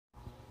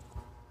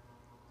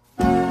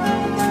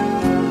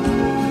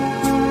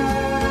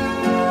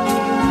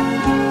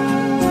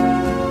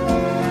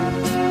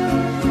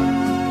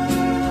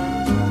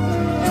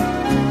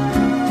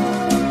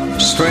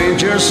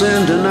Strangers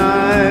in the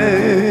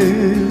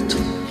night,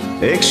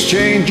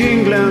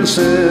 exchanging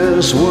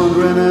glances,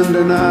 wandering in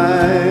the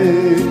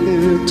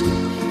night.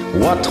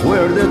 What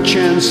were the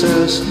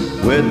chances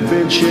we'd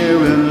been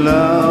sharing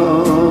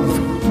love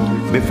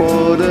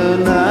before the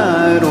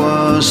night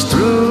was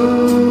through?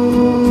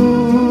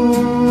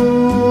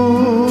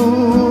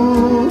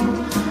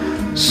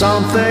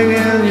 Something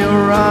in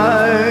your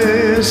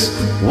eyes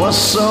was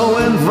so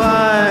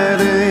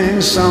inviting,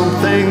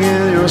 something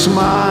in your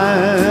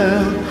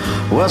smile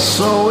was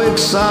so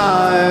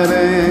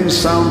exciting,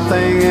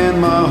 something in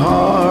my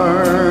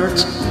heart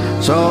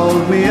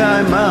told me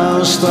I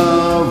must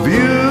love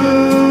you.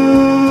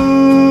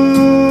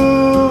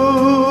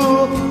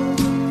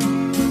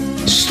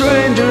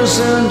 Strangers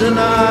in the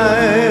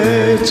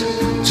night,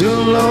 two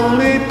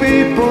lonely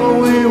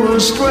people, we were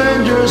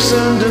strangers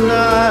in the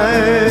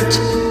night.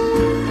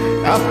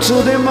 Up to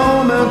the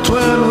moment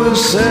when we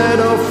said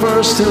our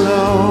first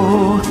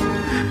hello,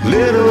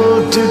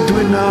 little did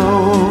we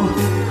know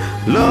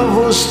love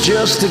was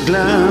just a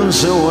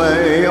glance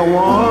away, a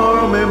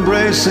warm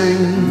embracing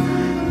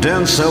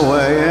dance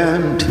away.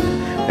 And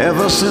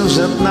ever since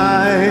that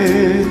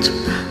night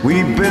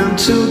we've been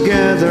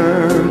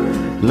together,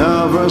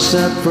 lovers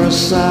at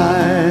first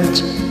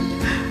sight,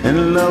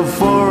 and love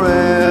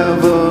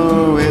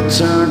forever. It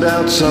turned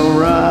out so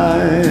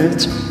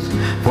right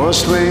for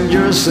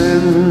strangers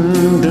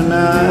in the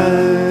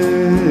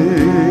night.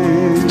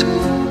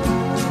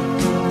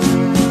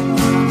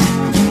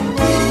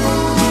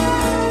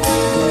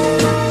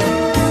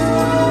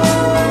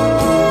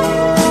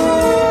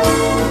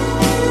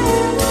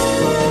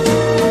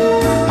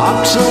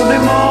 Up to the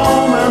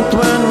moment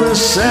when we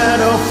said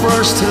our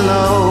first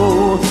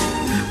hello,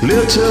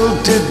 little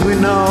did we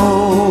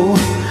know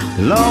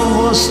love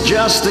was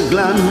just a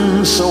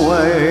glance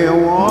away, a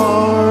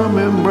warm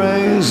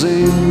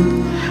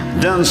embracing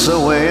dance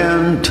away.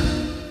 And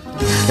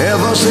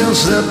ever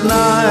since that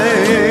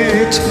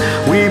night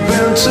we've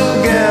been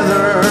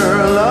together,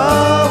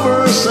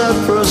 lovers at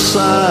first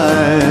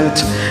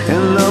sight,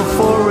 in love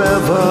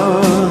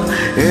forever.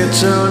 It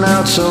turned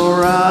out so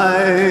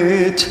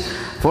right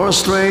for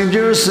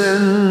strangers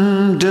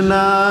in the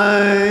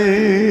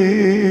night.